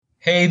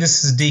Hey,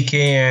 this is DK,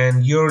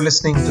 and you're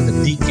listening to the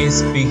DK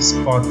Speaks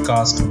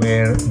podcast,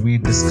 where we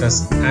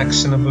discuss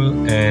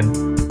actionable and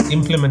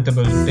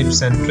implementable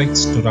tips and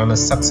tricks to run a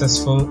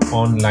successful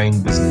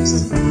online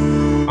business.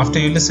 After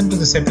you listen to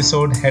this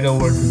episode, head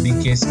over to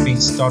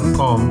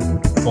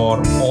dkspeaks.com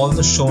for all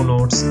the show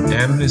notes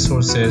and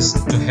resources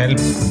to help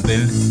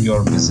build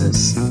your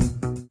business.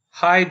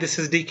 Hi, this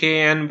is DK,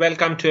 and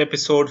welcome to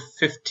episode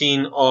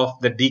 15 of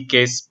the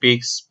DK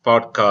Speaks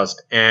podcast.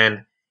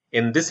 And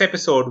in this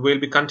episode,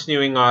 we'll be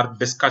continuing our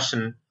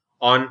discussion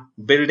on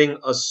building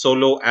a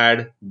solo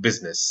ad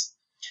business.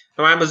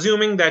 Now, I'm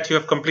assuming that you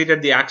have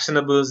completed the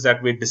actionables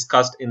that we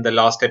discussed in the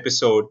last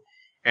episode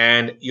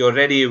and you're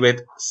ready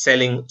with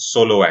selling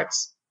solo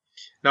ads.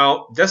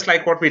 Now, just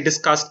like what we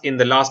discussed in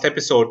the last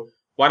episode,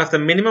 one of the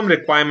minimum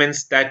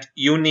requirements that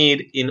you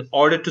need in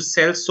order to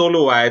sell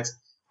solo ads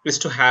is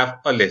to have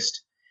a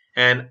list.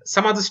 And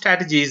some of the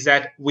strategies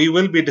that we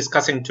will be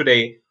discussing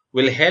today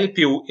will help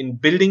you in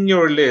building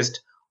your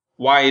list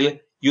while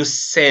you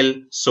sell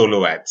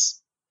solo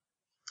ads.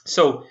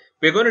 So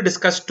we're going to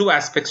discuss two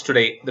aspects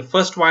today. The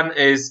first one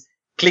is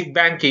click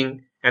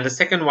banking, and the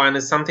second one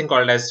is something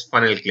called as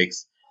funnel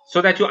clicks.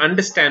 So that you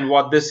understand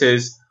what this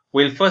is,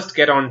 we'll first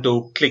get on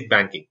to click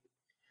banking.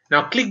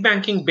 Now, click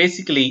banking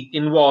basically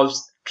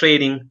involves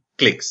trading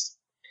clicks.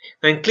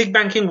 Now, in click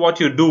banking, what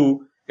you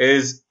do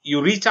is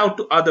you reach out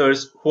to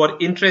others who are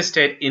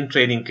interested in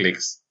trading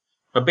clicks.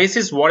 Now,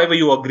 basis whatever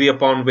you agree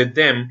upon with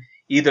them,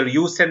 either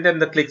you send them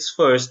the clicks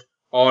first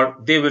or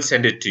they will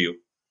send it to you.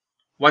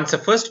 Once the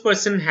first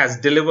person has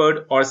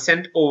delivered or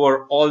sent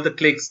over all the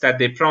clicks that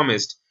they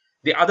promised,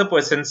 the other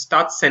person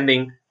starts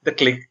sending the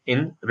click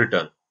in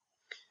return.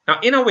 Now,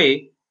 in a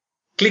way,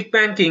 click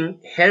banking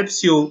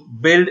helps you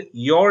build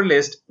your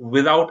list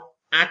without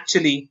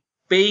actually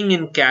paying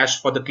in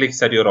cash for the clicks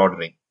that you're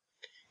ordering.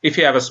 If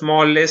you have a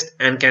small list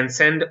and can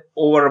send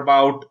over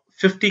about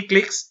 50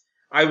 clicks,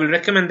 I will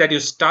recommend that you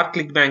start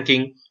click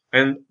banking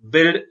and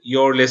build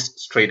your list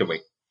straight away.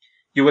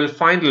 You will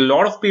find a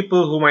lot of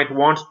people who might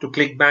want to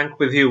click bank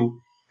with you,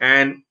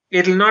 and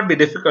it will not be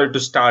difficult to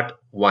start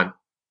one.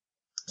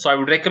 So I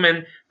would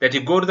recommend that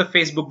you go to the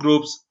Facebook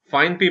groups,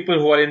 find people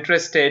who are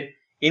interested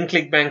in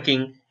click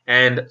banking,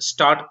 and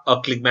start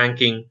a click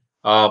banking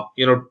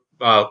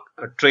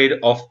trade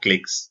of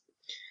clicks.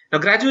 Now,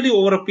 gradually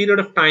over a period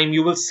of time,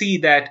 you will see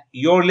that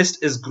your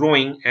list is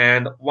growing,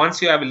 and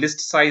once you have a list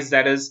size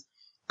that is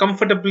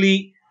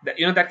comfortably,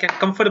 that can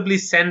comfortably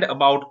send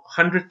about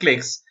 100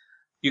 clicks,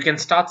 you can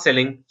start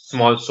selling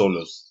small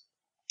solos.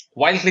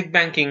 While click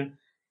banking,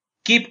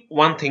 keep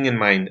one thing in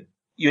mind.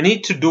 You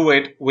need to do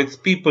it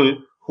with people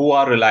who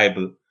are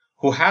reliable,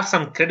 who have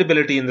some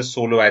credibility in the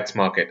solo ads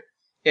market.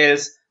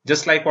 Else,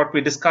 just like what we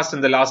discussed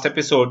in the last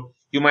episode,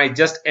 you might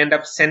just end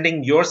up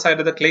sending your side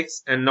of the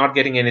clicks and not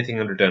getting anything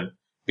in return.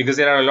 Because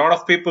there are a lot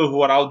of people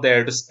who are out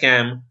there to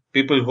scam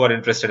people who are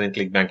interested in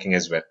click banking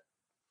as well.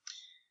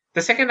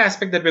 The second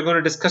aspect that we're going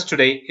to discuss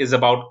today is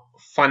about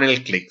funnel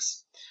clicks.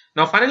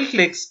 Now, funnel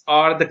clicks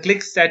are the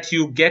clicks that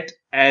you get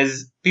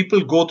as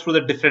people go through the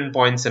different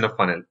points in a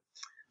funnel.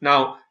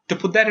 Now, to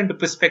put that into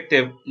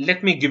perspective,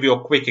 let me give you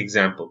a quick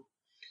example.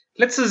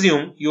 Let's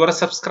assume you are a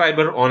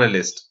subscriber on a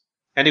list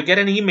and you get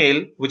an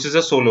email which is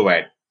a solo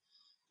ad.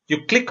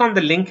 You click on the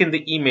link in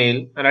the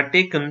email and are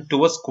taken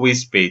to a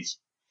squeeze page.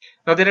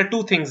 Now, there are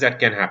two things that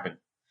can happen.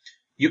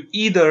 You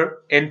either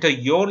enter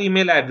your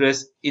email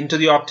address into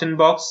the opt-in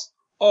box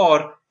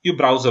or you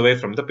browse away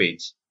from the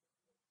page.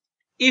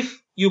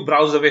 If you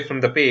browse away from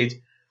the page,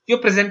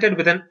 you're presented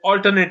with an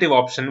alternative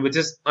option, which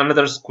is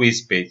another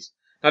squeeze page.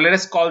 Now, let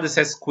us call this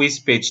as squeeze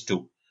page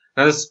 2.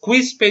 Now, the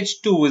squeeze page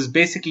 2 is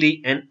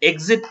basically an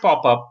exit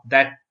pop-up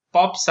that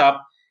pops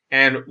up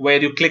and where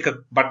you click a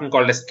button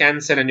called as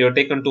cancel and you're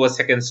taken to a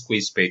second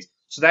squeeze page.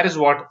 So that is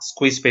what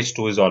squeeze page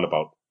 2 is all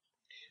about.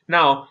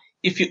 Now,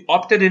 if you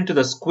opted into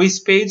the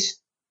squeeze page,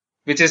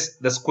 which is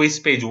the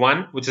squeeze page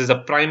 1, which is the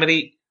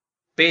primary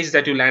page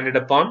that you landed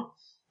upon,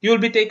 you will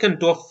be taken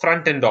to a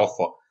front-end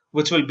offer,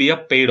 which will be a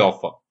paid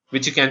offer,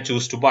 which you can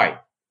choose to buy.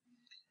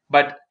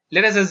 But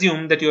let us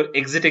assume that you're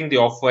exiting the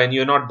offer and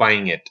you're not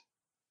buying it.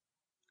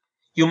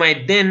 You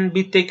might then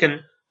be taken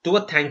to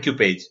a thank you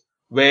page,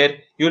 where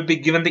you'll be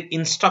given the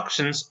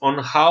instructions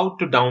on how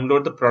to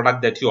download the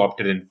product that you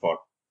opted in for.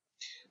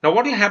 Now,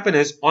 what will happen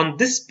is on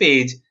this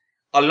page,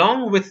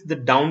 along with the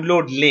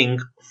download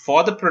link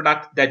for the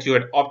product that you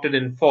had opted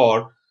in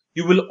for,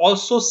 you will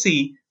also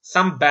see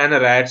some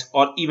banner ads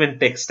or even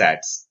text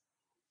ads.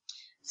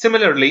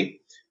 Similarly,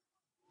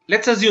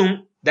 let's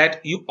assume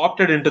that you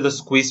opted into the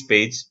squeeze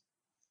page.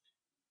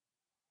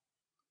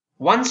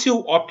 Once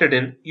you opted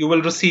in, you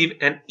will receive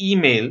an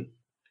email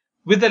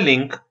with a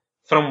link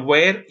from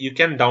where you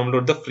can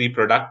download the free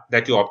product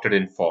that you opted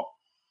in for.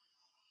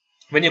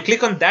 When you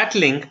click on that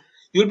link,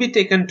 you'll be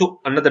taken to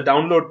another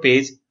download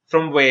page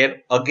from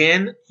where,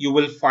 again, you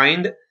will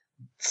find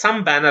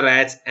some banner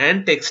ads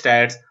and text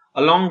ads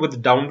along with the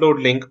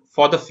download link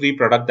for the free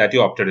product that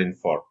you opted in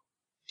for.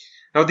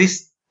 Now,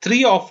 these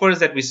three offers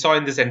that we saw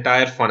in this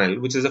entire funnel,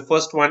 which is the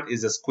first one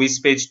is the squeeze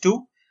page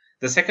 2,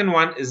 The second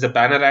one is the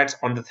banner ads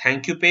on the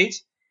thank you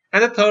page.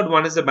 And the third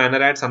one is the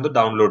banner ads on the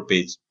download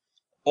page.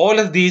 All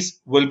of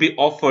these will be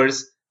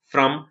offers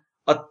from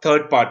a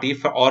third party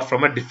or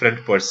from a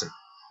different person.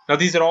 Now,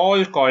 these are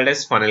all called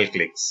as funnel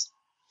clicks.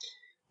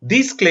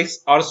 These clicks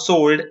are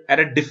sold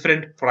at a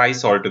different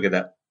price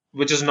altogether,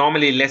 which is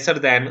normally lesser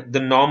than the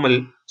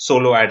normal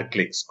solo ad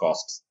clicks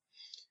costs.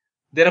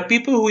 There are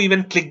people who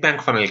even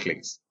clickbank funnel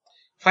clicks.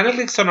 Funnel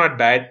clicks are not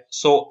bad,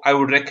 so I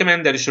would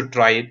recommend that you should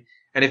try it.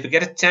 And if you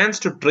get a chance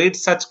to trade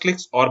such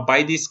clicks or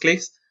buy these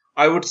clicks,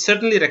 I would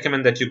certainly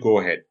recommend that you go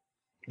ahead,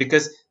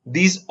 because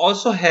these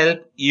also help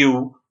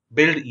you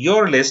build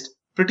your list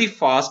pretty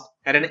fast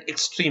at an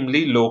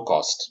extremely low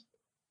cost.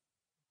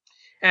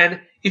 And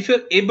if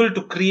you're able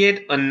to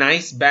create a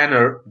nice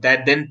banner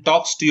that then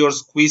talks to your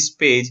squeeze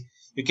page,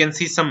 you can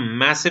see some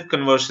massive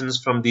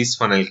conversions from these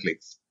funnel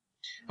clicks.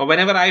 Now,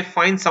 whenever I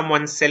find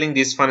someone selling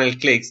these funnel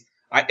clicks,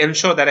 I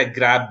ensure that I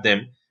grab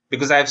them,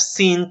 because I've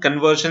seen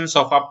conversions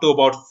of up to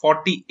about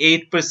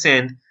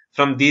 48%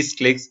 from these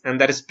clicks,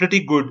 and that is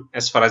pretty good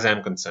as far as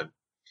I'm concerned.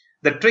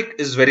 The trick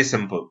is very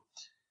simple.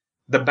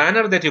 The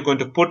banner that you're going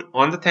to put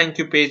on the thank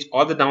you page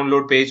or the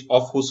download page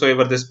of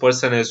whosoever this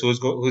person is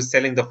who's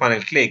selling the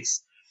funnel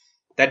clicks,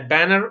 that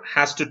banner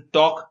has to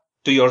talk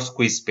to your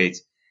squeeze page.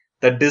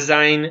 The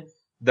design,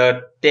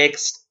 the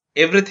text,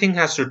 everything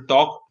has to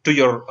talk to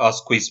your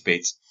squeeze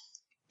page.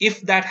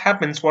 If that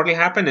happens, what will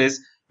happen is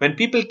when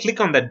people click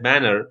on that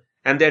banner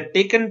and they're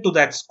taken to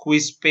that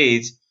squeeze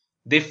page,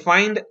 they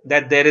find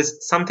that there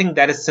is something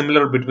that is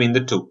similar between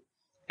the two.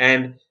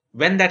 And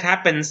when that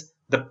happens,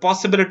 the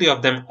possibility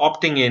of them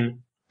opting in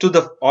to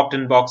the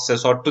opt-in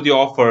boxes or to the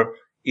offer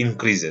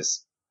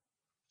increases.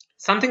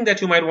 Something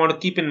that you might want to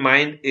keep in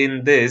mind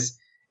in this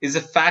is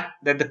the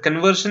fact that the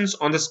conversions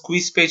on the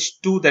squeeze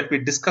page 2 that we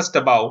discussed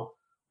above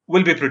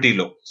will be pretty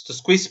low. So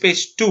squeeze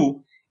page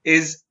 2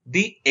 is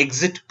the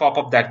exit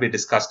pop-up that we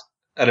discussed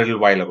a little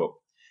while ago.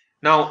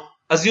 Now,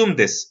 assume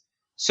this.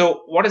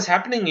 So what is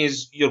happening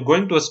is you're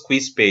going to a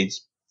squeeze page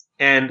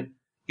and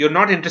you're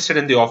not interested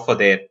in the offer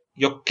there.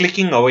 You're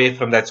clicking away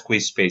from that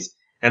squeeze page.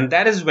 And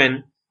that is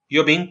when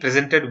you're being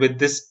presented with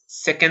this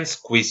second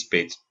squeeze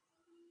page.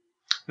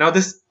 Now,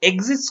 this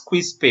exit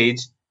squeeze page,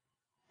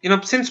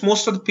 since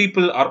most of the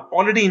people are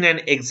already in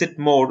an exit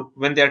mode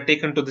when they are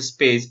taken to this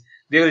page,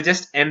 they will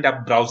just end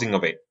up browsing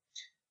away.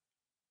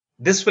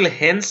 This will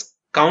hence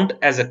count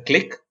as a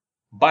click,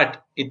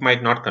 but it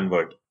might not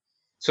convert.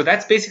 So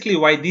that's basically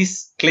why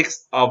these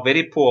clicks are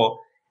very poor,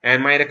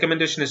 and my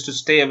recommendation is to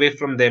stay away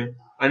from them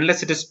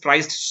unless it is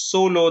priced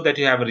so low that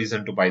you have a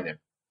reason to buy them.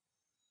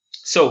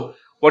 So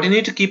what you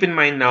need to keep in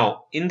mind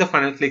now in the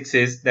funnel clicks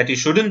is that you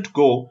shouldn't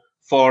go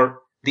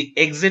for the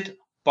exit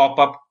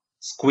pop-up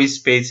squeeze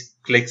page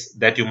clicks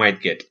that you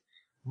might get.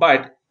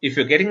 But if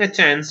you're getting a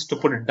chance to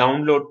put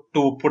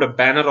a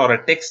banner or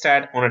a text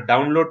ad on a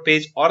download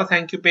page or a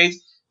thank you page,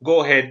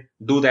 go ahead,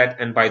 do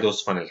that and buy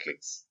those funnel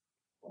clicks.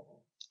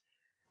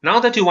 Now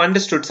that you've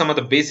understood some of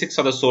the basics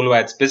of the solo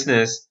ads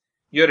business,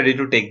 you're ready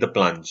to take the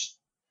plunge.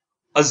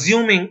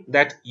 Assuming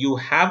that you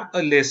have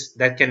a list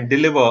that can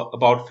deliver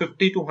about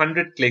 50 to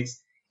 100 clicks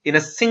in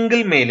a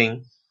single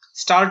mailing,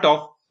 start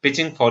off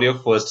pitching for your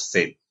first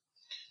sale.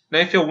 Now,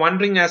 if you're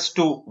wondering as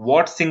to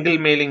what single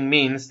mailing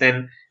means,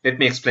 then let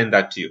me explain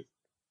that to you.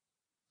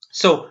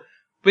 So,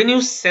 when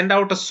you send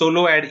out a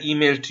solo ad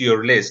email to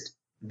your list,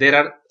 there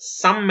are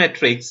some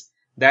metrics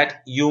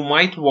that you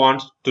might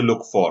want to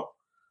look for.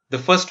 The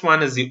first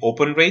one is the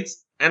open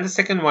rates, and the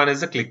second one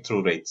is the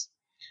click-through rates.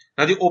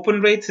 Now, the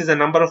open rates is the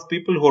number of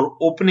people who are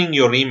opening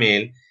your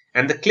email,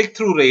 and the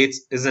click-through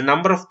rates is the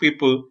number of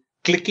people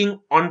clicking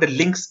on the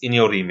links in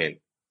your email.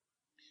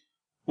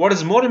 What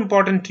is more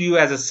important to you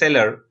as a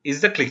seller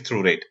is the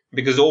click-through rate,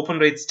 because the open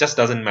rates just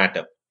doesn't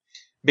matter.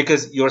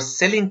 Because you're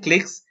selling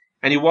clicks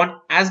and you want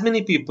as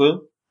many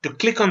people to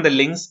click on the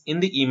links in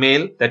the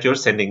email that you're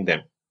sending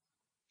them.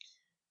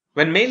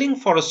 When mailing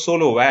for a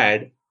solo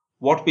ad,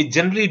 what we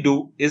generally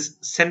do is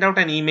send out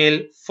an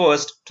email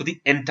first to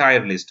the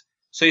entire list.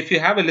 So if you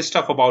have a list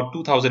of about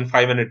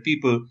 2,500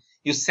 people,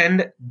 you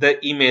send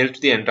the email to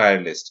the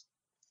entire list.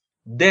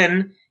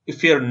 Then,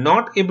 if you're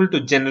not able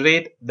to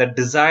generate the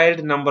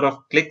desired number of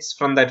clicks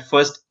from that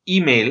first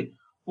email,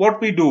 what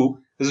we do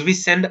is we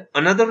send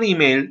another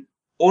email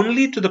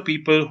only to the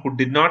people who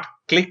did not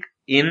click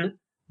in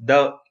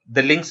the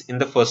links in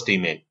the first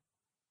email.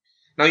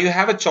 Now you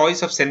have a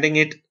choice of sending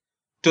it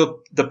to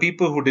the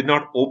people who did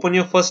not open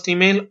your first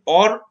email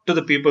or to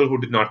the people who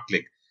did not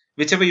click.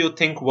 Whichever you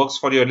think works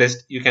for your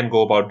list, you can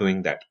go about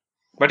doing that.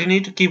 But you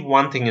need to keep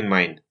one thing in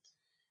mind.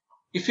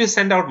 If you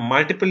send out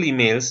multiple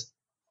emails,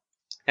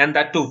 and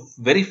that too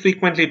very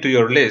frequently to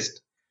your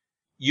list,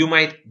 you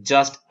might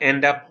just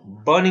end up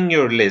burning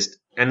your list,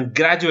 and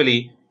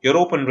gradually your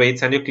open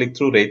rates and your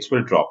click-through rates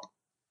will drop.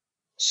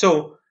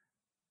 So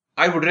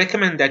I would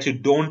recommend that you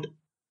don't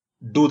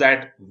do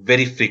that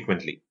very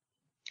frequently.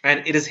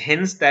 And it is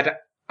hence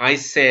that I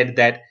said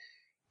that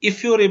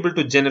if you're able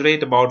to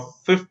generate about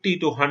 50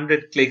 to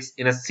 100 clicks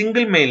in a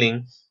single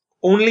mailing,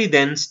 only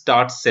then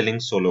start selling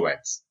solo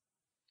ads.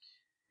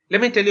 Let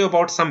me tell you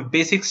about some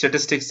basic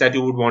statistics that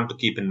you would want to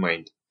keep in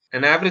mind.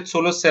 An average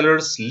solo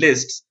seller's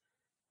list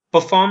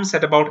performs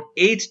at about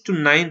 8 to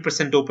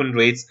 9% open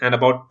rates and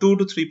about 2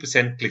 to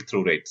 3%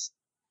 click-through rates.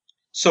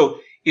 So,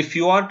 if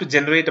you are to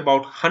generate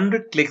about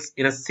 100 clicks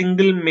in a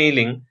single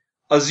mailing,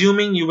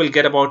 assuming you will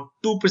get about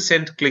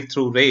 2%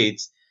 click-through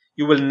rates,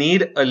 you will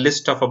need a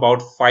list of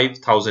about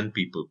 5,000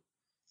 people.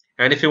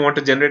 And if you want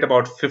to generate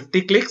about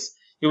 50 clicks,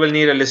 you will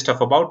need a list of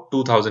about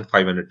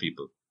 2,500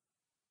 people.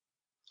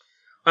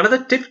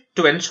 Another tip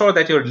to ensure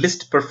that your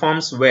list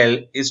performs well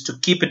is to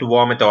keep it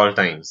warm at all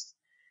times.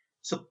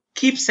 So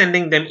keep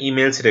sending them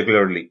emails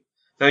regularly.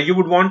 Now you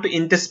would want to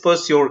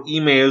intersperse your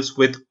emails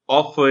with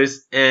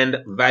offers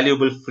and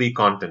valuable free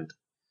content.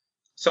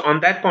 So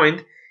on that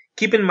point,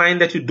 keep in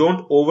mind that you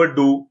don't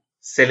overdo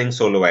selling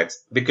solo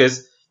ads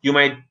because you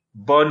might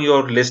burn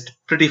your list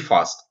pretty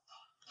fast.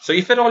 So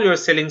if at all you're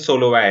selling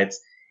solo ads,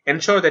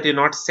 ensure that you're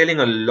not selling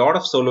a lot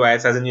of solo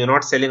ads, as in you're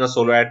not selling a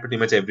solo ad pretty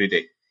much every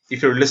day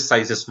if your list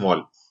size is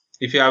small.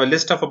 If you have a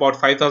list of about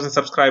 5,000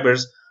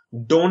 subscribers,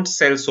 don't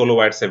sell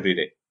solo ads every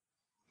day.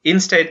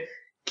 Instead,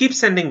 keep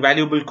sending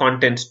valuable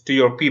content to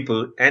your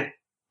people, and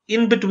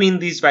in between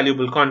these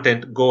valuable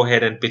content, go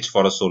ahead and pitch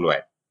for a solo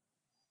ad.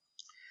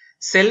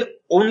 Sell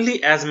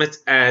only as much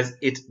as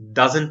it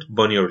doesn't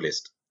burn your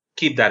list.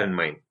 Keep that in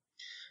mind.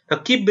 Now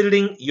keep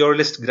building your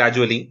list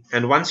gradually,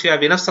 and once you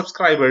have enough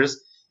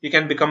subscribers, you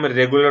can become a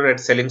regular at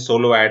selling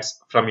solo ads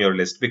from your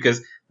list,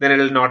 because then it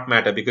will not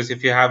matter. Because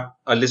if you have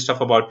a list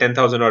of about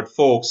 10,000 odd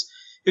folks,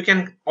 you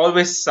can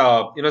always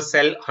sell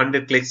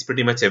 100 clicks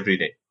pretty much every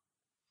day.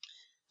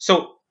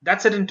 So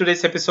that's it in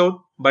today's episode.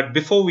 But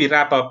before we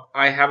wrap up,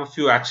 I have a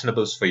few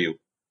actionables for you.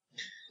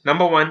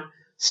 Number 1,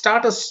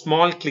 start a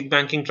small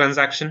ClickBanking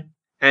transaction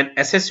and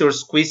assess your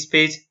squeeze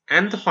page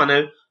and the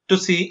funnel to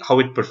see how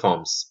it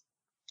performs.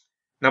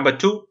 Number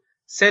 2,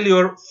 sell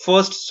your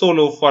first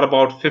solo for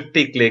about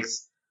 50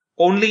 clicks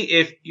only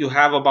if you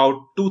have about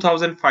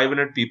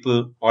 2,500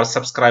 people or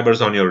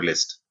subscribers on your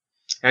list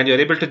and you're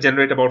able to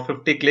generate about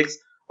 50 clicks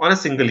on a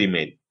single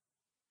email.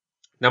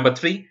 Number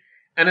 3,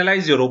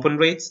 analyze your open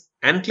rates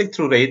and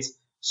click-through rates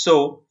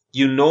so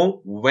you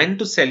know when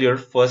to sell your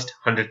first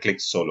 100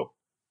 clicks solo.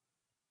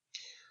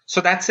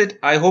 So that's it.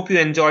 I hope you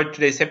enjoyed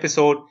today's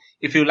episode.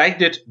 If you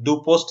liked it,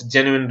 do post a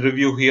genuine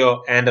review here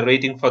and a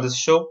rating for this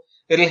show.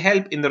 It'll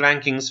help in the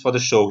rankings for the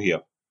show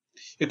here.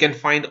 You can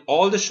find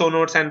all the show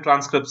notes and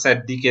transcripts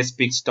at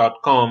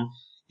dkspeaks.com.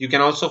 You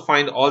can also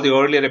find all the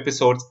earlier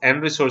episodes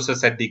and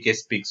resources at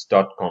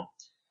dkspeaks.com.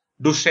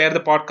 Do share the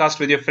podcast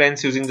with your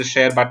friends using the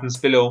share buttons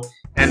below,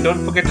 and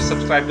don't forget to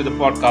subscribe to the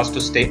podcast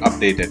to stay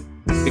updated,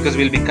 because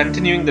we'll be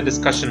continuing the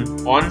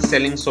discussion on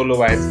selling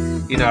solo ads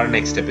in our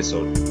next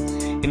episode.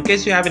 In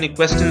case you have any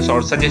questions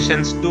or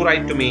suggestions, do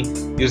write to me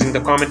using the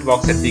comment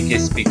box at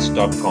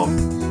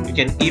dkspeaks.com.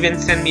 You can even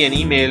send me an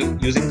email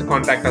using the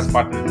contact us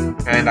button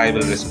and I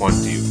will respond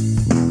to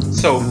you.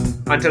 So,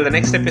 until the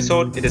next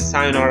episode, it is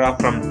sayonara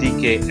from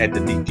DK at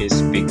the DK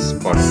Speaks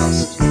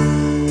podcast.